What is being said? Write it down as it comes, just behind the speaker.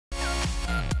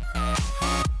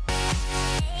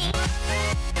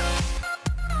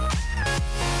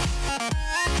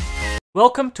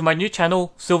Welcome to my new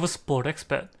channel, Silver Support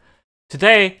Expert.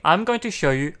 Today, I'm going to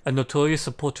show you a Nautilius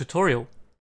support tutorial.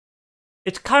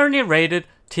 It's currently rated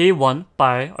Tier 1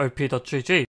 by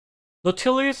op.gg.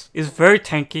 Nautilius is very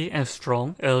tanky and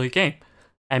strong early game,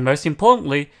 and most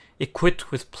importantly, equipped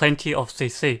with plenty of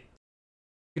CC.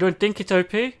 You don't think it's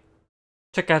OP?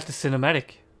 Check out the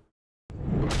cinematic.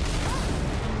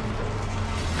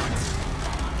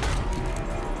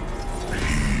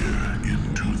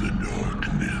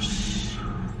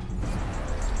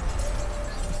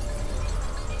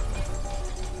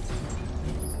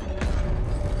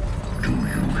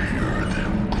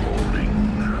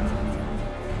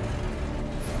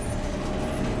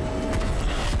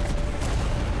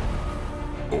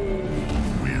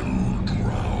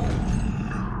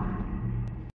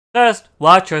 First,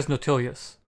 why I chose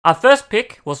Nautilius. Our first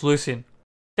pick was Lucian.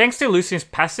 Thanks to Lucian's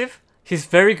passive, he's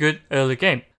very good early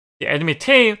game. The enemy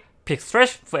team picked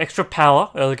Thresh for extra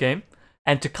power early game,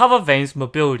 and to cover Vayne's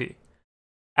mobility.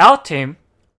 Our team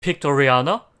picked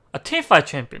Orianna, a teamfight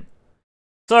champion.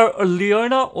 So a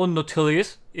Leona or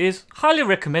Nautilius is highly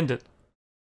recommended.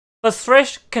 But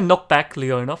Thresh can knock back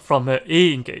Leona from her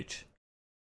E engage.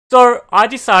 So I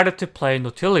decided to play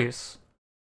Nautilius.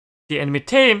 The enemy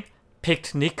team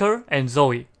picked Neeko and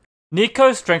Zoe.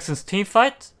 Neeko strengthens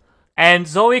teamfights, and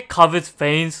Zoe covers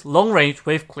Vayne's long-range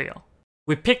wave clear.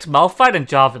 We picked Malphite and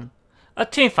Jarvan, a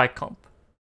teamfight comp.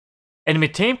 Enemy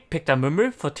team picked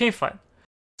Amumu for teamfight.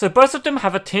 So both of them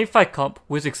have a teamfight comp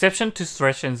with exception to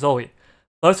Thresh and Zoe.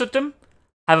 Both of them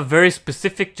have a very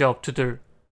specific job to do.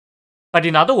 But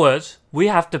in other words, we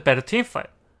have the better teamfight.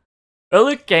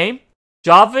 Early game,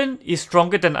 Jarvan is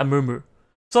stronger than Amumu,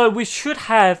 so we should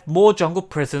have more jungle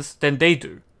presence than they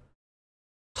do.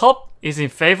 Top is in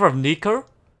favor of Neeko,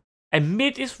 and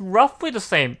mid is roughly the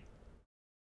same.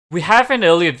 We have an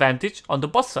early advantage on the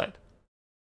bot side.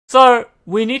 So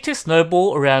we need to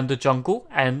snowball around the jungle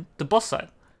and the bot side.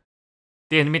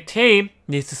 The enemy team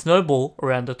needs to snowball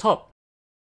around the top.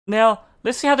 Now,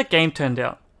 let's see how the game turned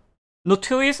out.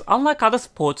 Nautilius, unlike other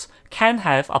supports, can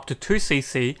have up to 2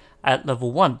 CC at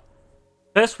level 1.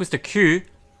 First with the Q,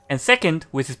 and second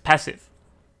with his passive.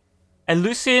 And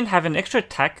Lucian have an extra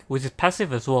attack with his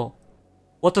passive as well.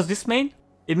 What does this mean?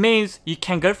 It means you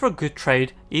can go for a good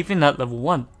trade even at level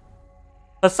 1.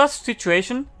 But such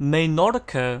situation may not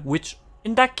occur, which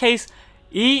in that case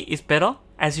E is better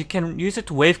as you can use it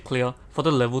to wave clear for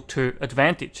the level 2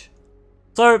 advantage.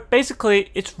 So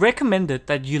basically it's recommended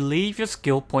that you leave your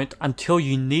skill point until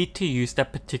you need to use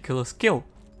that particular skill.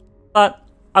 But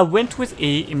I went with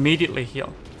E immediately here.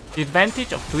 The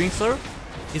advantage of doing so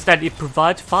is that it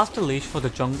provides faster leash for the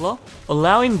jungler,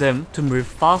 allowing them to move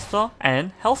faster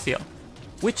and healthier,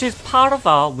 which is part of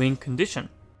our win condition.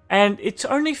 And it's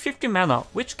only 50 mana,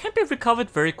 which can be recovered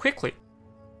very quickly.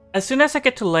 As soon as I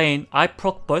get to lane, I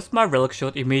proc both my Relic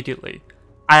Shield immediately.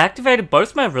 I activated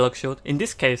both my Relic Shield, in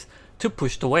this case, to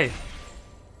push the wave.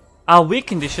 Our win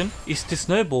condition is to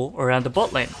snowball around the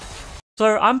bot lane,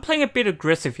 so I'm playing a bit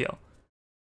aggressive here.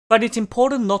 But it's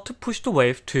important not to push the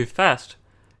wave too fast.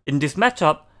 In this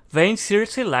matchup, Vayne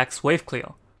seriously lacks wave clear.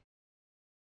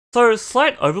 So a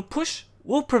slight overpush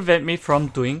will prevent me from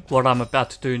doing what I'm about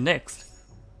to do next.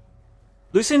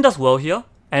 Lucian does well here,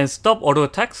 and stop auto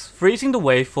attacks, freezing the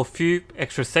wave for a few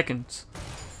extra seconds.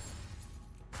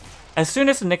 As soon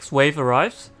as the next wave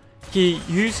arrives, he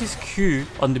uses Q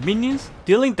on the minions,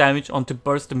 dealing damage onto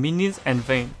both the minions and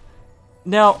Vayne.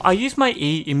 Now I use my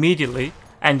E immediately,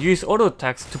 and use auto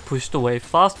attacks to push the wave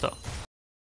faster.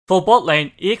 For bot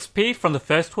lane, EXP from the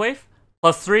first wave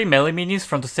plus 3 melee minions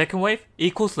from the second wave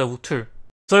equals level 2.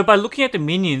 So by looking at the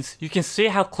minions, you can see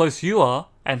how close you are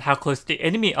and how close the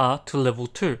enemy are to level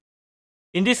 2.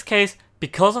 In this case,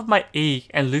 because of my E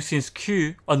and Lucian's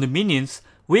Q on the minions,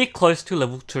 we're close to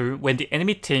level 2 when the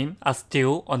enemy team are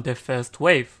still on their first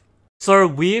wave. So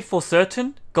we're for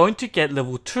certain going to get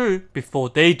level 2 before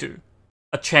they do.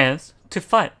 A chance to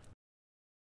fight.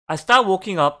 I start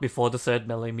walking up before the third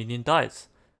melee minion dies.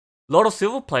 A lot of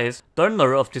silver players don't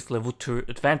know of this level 2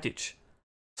 advantage.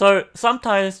 So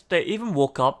sometimes they even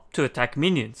walk up to attack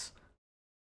minions.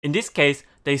 In this case,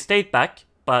 they stayed back,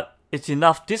 but it's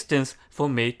enough distance for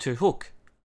me to hook.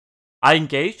 I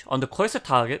engage on the closer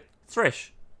target,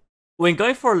 Thresh. When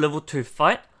going for a level 2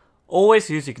 fight, always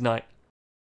use Ignite.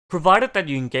 Provided that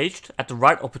you engaged at the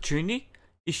right opportunity,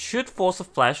 it should force a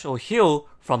flash or heal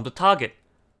from the target.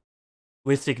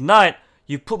 With Ignite,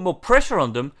 you put more pressure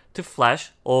on them to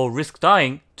flash or risk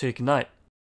dying to Ignite.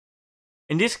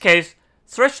 In this case,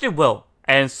 Thresh did well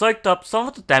and soaked up some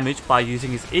of the damage by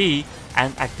using his E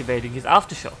and activating his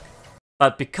Aftershock.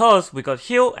 But because we got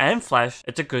heal and flash,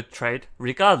 it's a good trade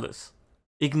regardless.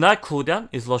 Ignite cooldown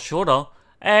is a lot shorter,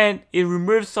 and it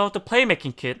removes some of the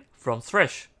playmaking kit from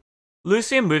Thresh.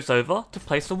 Lucian moves over to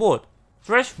place the ward.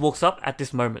 Thresh walks up at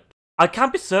this moment. I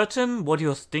can't be certain what he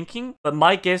was thinking, but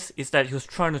my guess is that he was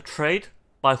trying to trade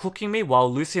by hooking me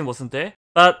while Lucian wasn't there.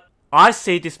 But I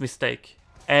see this mistake,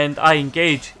 and I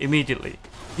engage immediately.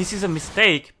 This is a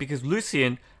mistake because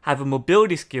Lucian have a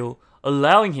mobility skill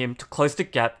allowing him to close the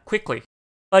gap quickly.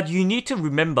 But you need to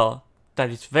remember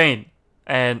that it's Vayne,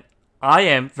 and I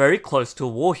am very close to a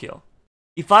wall here.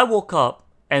 If I walk up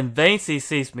and Vayne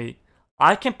CCs me,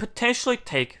 I can potentially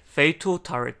take fatal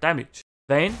turret damage.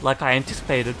 Vayne, like I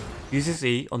anticipated, uses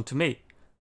E onto me.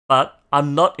 But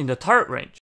I'm not in the turret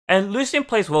range. And Lucian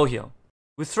plays well here.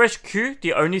 With Thresh Q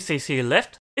the only CC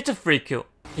left, it's a free kill.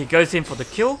 He goes in for the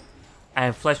kill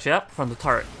and flash out from the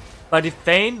turret. But if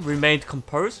Vayne remained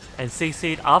composed and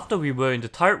CC'd after we were in the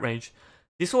turret range,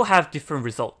 this will have different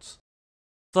results.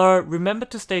 So remember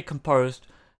to stay composed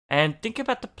and think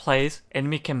about the plays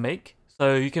enemy can make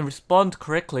so you can respond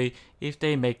correctly if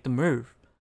they make the move.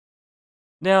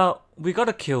 Now, we got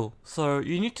a kill, so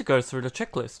you need to go through the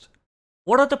checklist.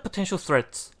 What are the potential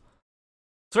threats?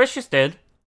 Thresh is dead,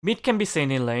 mid can be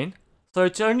seen in lane, so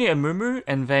it's only Amumu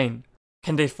and Vayne.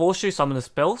 Can they force you summon the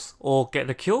spells or get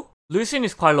the kill? Lucian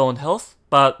is quite low on health,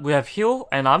 but we have heal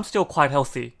and I'm still quite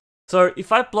healthy. So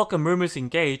if I block Amumu's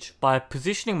engage by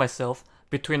positioning myself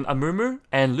between Amumu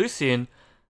and Lucian,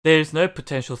 there is no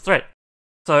potential threat.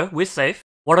 So we're safe.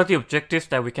 What are the objectives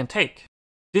that we can take?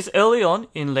 This early on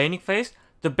in laning phase,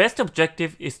 the best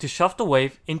objective is to shove the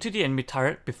wave into the enemy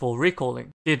turret before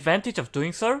recalling. The advantage of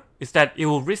doing so is that it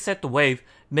will reset the wave,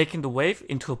 making the wave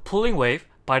into a pulling wave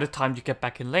by the time you get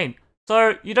back in lane.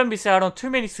 So you don't miss out on too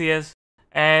many CS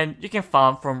and you can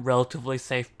farm from relatively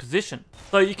safe position.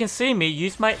 So you can see me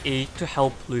use my E to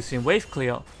help Lucian wave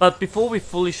clear. But before we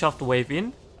fully shove the wave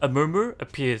in, Amumu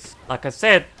appears. Like I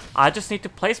said, I just need to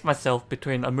place myself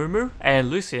between Amumu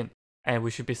and Lucian and we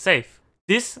should be safe.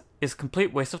 This is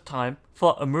complete waste of time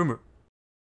for Amumu.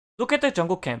 Look at the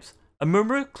jungle camps.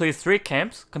 Amumu clears 3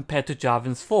 camps compared to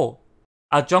Jarvan's 4.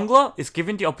 Our jungler is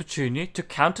given the opportunity to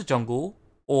counter jungle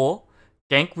or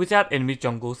gank without enemy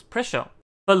jungle's pressure.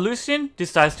 But Lucian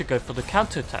decides to go for the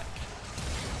counter attack.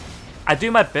 I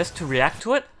do my best to react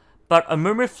to it, but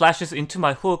Amumu flashes into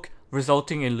my hook,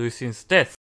 resulting in Lucian's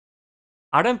death.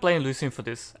 I don't blame Lucian for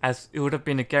this, as it would have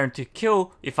been a guaranteed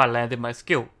kill if I landed my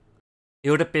skill. It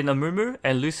would have been Amumu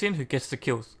and Lucian who gets the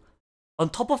kills. On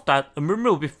top of that, Amumu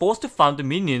will be forced to farm the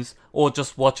minions or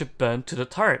just watch it burn to the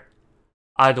turret.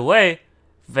 Either way,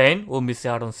 Vayne will miss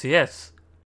out on CS.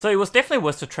 So it was definitely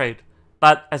worth the trade,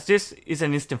 but as this is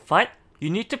an instant fight, you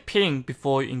need to ping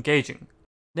before engaging.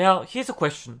 Now here's a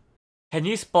question. Can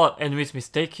you spot enemy's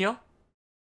mistake here?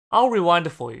 I'll rewind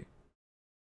it for you.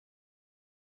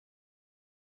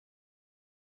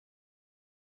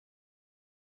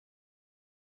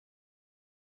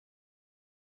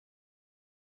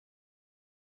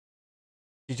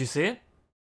 Did you see it?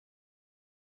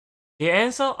 The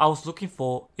answer I was looking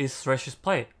for is Thresh's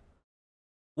play.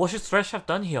 What should Thresh have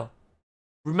done here?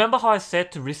 Remember how I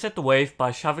said to reset the wave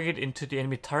by shoving it into the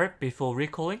enemy turret before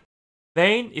recalling?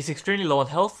 Vayne is extremely low on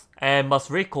health and must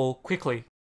recall quickly.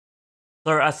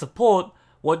 So as support,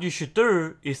 what you should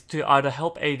do is to either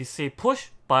help ADC push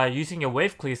by using your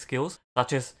wave clear skills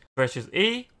such as Thresh's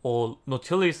E or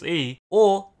Nautilius E,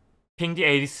 or ping the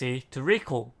ADC to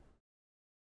recall.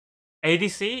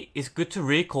 ADC is good to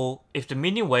recall if the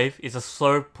minion wave is a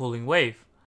slow pulling wave.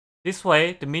 This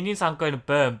way, the minions aren't going to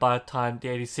burn by the time the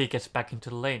ADC gets back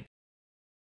into the lane.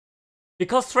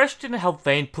 Because Thresh didn't help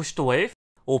Vayne push the wave,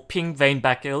 or ping Vayne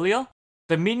back earlier,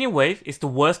 the minion wave is the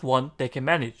worst one they can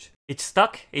manage. It's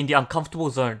stuck in the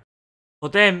uncomfortable zone. For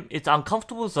them, it's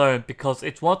uncomfortable zone because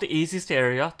it's one of the easiest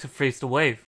area to freeze the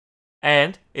wave.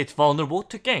 And it's vulnerable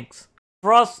to ganks.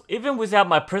 For us, even without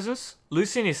my presence,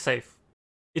 Lucian is safe.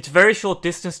 It's very short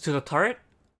distance to the turret,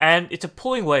 and it's a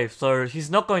pulling wave, so he's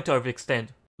not going to overextend.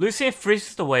 Lucian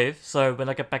freezes the wave, so when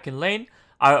I get back in lane,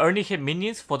 I only hit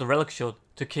minions for the relic shield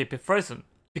to keep it frozen.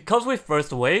 Because we froze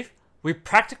the wave, we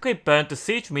practically burnt the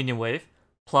siege minion wave,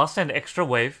 plus an extra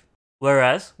wave,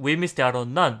 whereas we missed out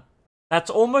on none. That's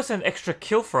almost an extra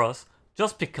kill for us,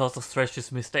 just because of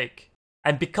Thresh's mistake.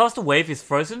 And because the wave is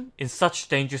frozen in such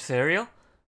dangerous area,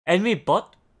 enemy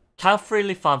bot can't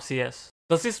freely farm CS.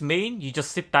 Does this mean you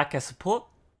just sit back as support?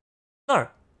 No.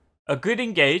 A good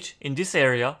engage in this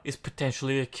area is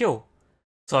potentially a kill,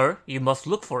 so you must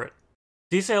look for it.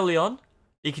 This early on,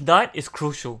 Ignite is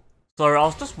crucial, so I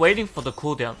was just waiting for the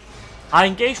cooldown. I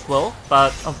engaged well,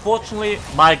 but unfortunately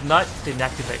my Ignite didn't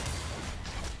activate.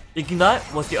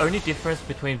 Ignite was the only difference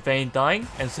between Vayne dying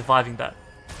and surviving that.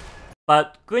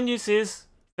 But good news is,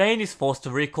 Vayne is forced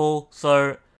to recall,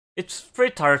 so it's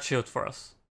free turret shield for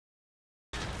us.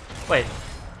 Wait,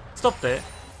 stop there.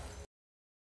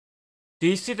 Do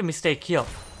you see the mistake here?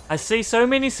 I see so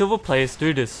many silver players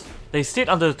do this. They sit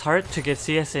under the turret to get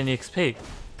CS and EXP.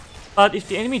 But if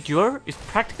the enemy duo is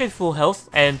practically full health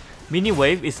and mini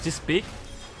wave is this big,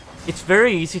 it's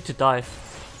very easy to dive.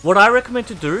 What I recommend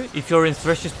to do if you're in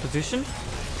Thresh's position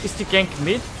is to gank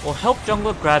mid or help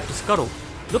jungler grab the scuttle.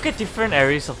 Look at different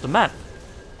areas of the map.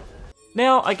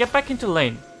 Now I get back into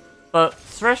lane, but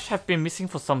Thresh have been missing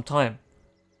for some time.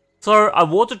 So I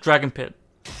ward the dragon pit,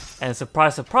 and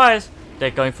surprise surprise, they're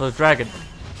going for the dragon.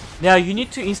 Now you need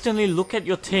to instantly look at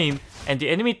your team and the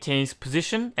enemy team's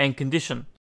position and condition.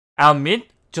 Our mid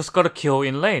just got a kill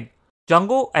in lane.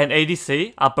 Jungle and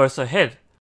ADC are both ahead.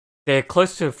 They're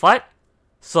close to a fight,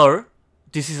 so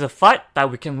this is a fight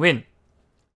that we can win.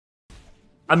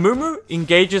 Amumu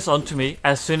engages onto me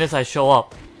as soon as I show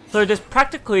up, so there's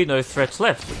practically no threats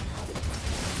left.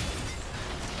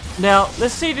 Now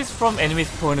let's see this from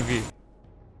enemy's point of view.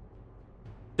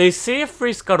 They see a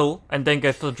free scuttle and then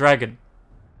go for the dragon.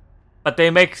 But they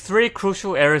make 3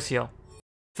 crucial errors here.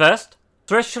 First,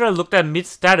 Thresh should have looked at mid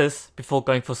status before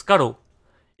going for scuttle.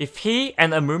 If he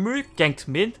and Amumu ganked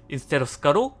mid instead of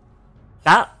scuttle,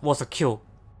 that was a kill.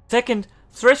 Second,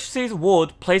 Thresh sees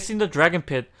ward placed in the dragon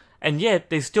pit and yet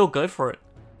they still go for it.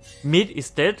 Mid is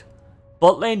dead,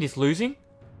 bot lane is losing,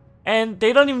 and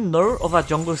they don't even know of our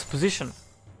jungler's position.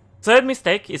 Third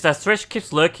mistake is that Thresh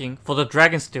keeps lurking for the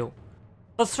dragon steal.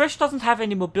 But Thresh doesn't have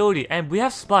any mobility and we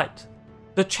have Smite.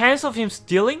 The chance of him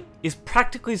stealing is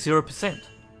practically 0%.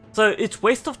 So it's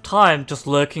waste of time just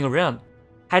lurking around.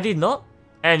 Had he not,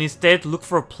 and instead looked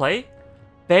for a play,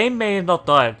 Vayne may have not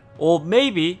died, or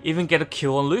maybe even get a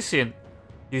kill on Lucian,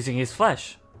 using his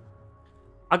flash.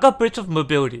 I got Bridge of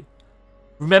Mobility.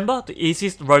 Remember the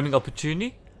easiest roaming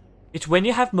opportunity? It's when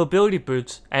you have mobility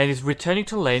boots and is returning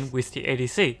to lane with the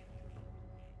ADC.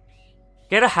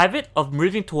 Get a habit of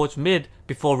moving towards mid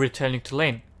before returning to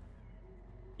lane.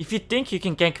 If you think you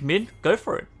can gank mid, go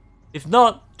for it. If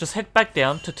not, just head back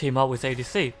down to team up with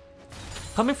ADC.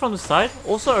 Coming from the side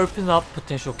also opens up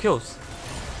potential kills.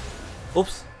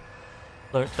 Oops.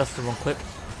 No, that's the wrong clip.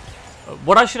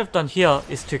 What I should have done here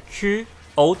is to Q,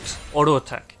 Alt, Auto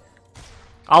Attack.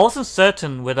 I wasn't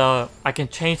certain whether I can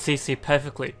change CC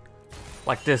perfectly.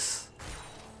 Like this.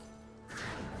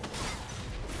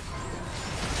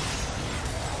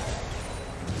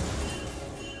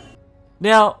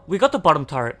 Now, we got the bottom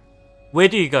turret. Where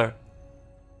do you go?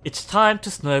 It's time to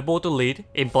snowball the lead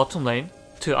in bottom lane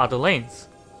to other lanes.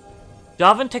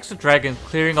 Jarvan takes the dragon,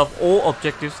 clearing off all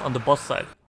objectives on the bot side.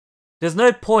 There's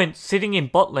no point sitting in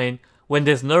bot lane when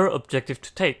there's no objective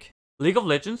to take. League of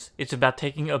Legends, it's about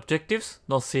taking objectives,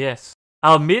 not CS.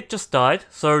 Our mid just died,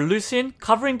 so Lucian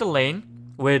covering the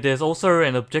lane, where there's also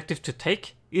an objective to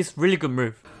take, is really good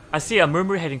move. I see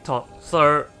Amumu heading top,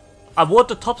 so I ward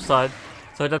the top side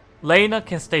so that laner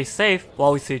can stay safe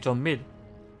while we siege on mid.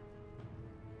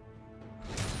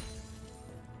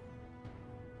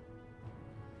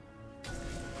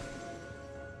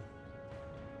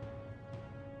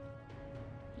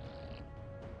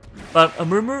 But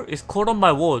Amumu is caught on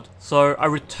my ward, so I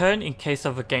return in case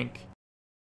of a gank.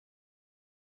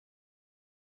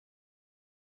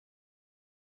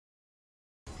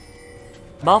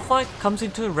 Malphite comes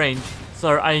into range,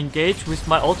 so I engage with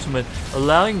my ultimate,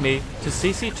 allowing me to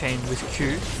CC chain with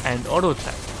Q and auto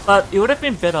attack. But it would have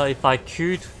been better if I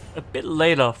Q'd a bit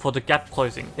later for the gap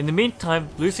closing. In the meantime,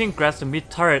 Lucian grabs the mid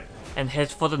turret and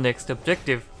heads for the next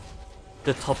objective,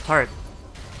 the top turret.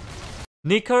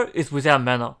 Nico is without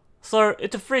mana, so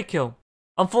it's a free kill.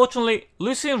 Unfortunately,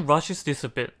 Lucian rushes this a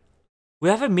bit. We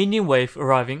have a minion wave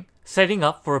arriving, setting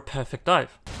up for a perfect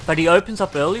dive. But he opens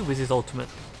up early with his ultimate.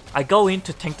 I go in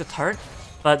to tank the turret,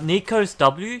 but Nico's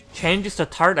W changes the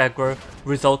turret aggro,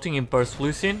 resulting in both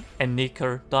Lucian and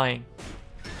Nico dying.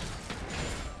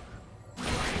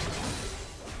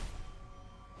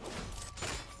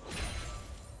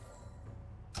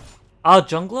 Our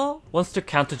jungler wants to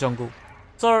counter jungle,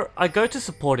 so I go to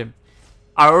support him.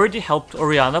 I already helped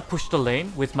Orianna push the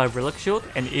lane with my Relic Shield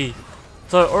and E,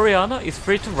 so Orianna is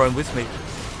free to roam with me.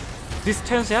 This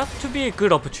turns out to be a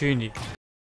good opportunity.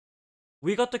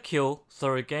 We got the kill,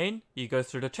 so again, you go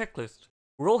through the checklist.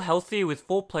 We're all healthy with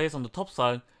 4 players on the top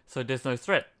side, so there's no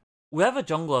threat. We have a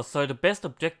jungler, so the best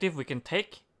objective we can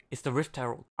take is the Rift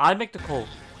Herald. I make the call.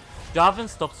 Jarvan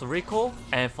stops the recall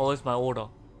and follows my order.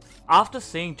 After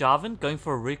seeing Jarvan going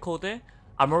for a recall there,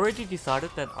 I'm already decided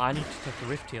that I need to take the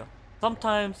Rift here.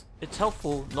 Sometimes it's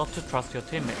helpful not to trust your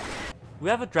teammates. We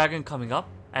have a dragon coming up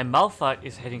and Malphite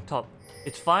is heading top.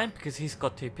 It's fine because he's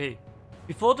got TP.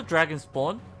 Before the dragon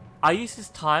spawn, I use this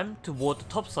time to ward the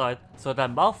top side so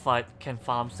that Malphite can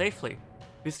farm safely.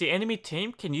 Because the enemy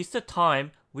team can use the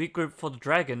time we group for the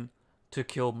dragon to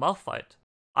kill Malphite.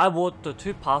 I ward the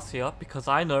 2 paths here because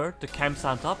I know the camps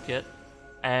aren't up yet,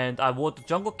 and I ward the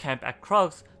jungle camp at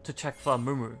Krugs to check for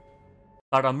Amumu.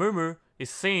 But Amumu is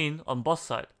seen on boss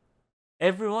side.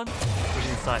 Everyone is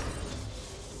inside.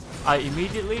 I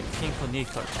immediately ping for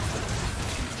Nico.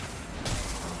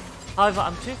 However,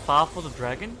 I'm too far for the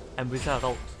dragon and without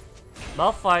ult.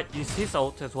 Malphite used his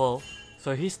ult as well,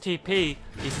 so his TP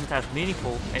isn't as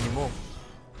meaningful anymore.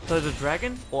 So the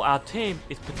dragon or our team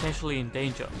is potentially in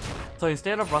danger. So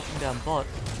instead of rushing down bot,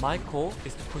 my call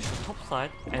is to push the top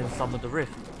side and summon the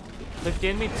rift. So if the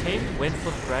enemy team went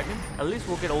for the dragon, at least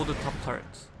we'll get all the top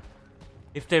turrets.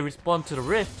 If they respond to the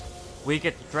rift, we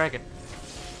get the dragon.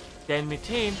 The enemy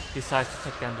team decides to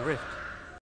take down the rift.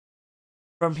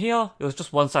 From here, it was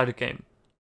just one-sided game.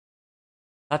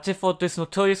 That's it for this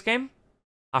Nautilius game.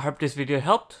 I hope this video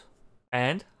helped,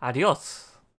 and adios.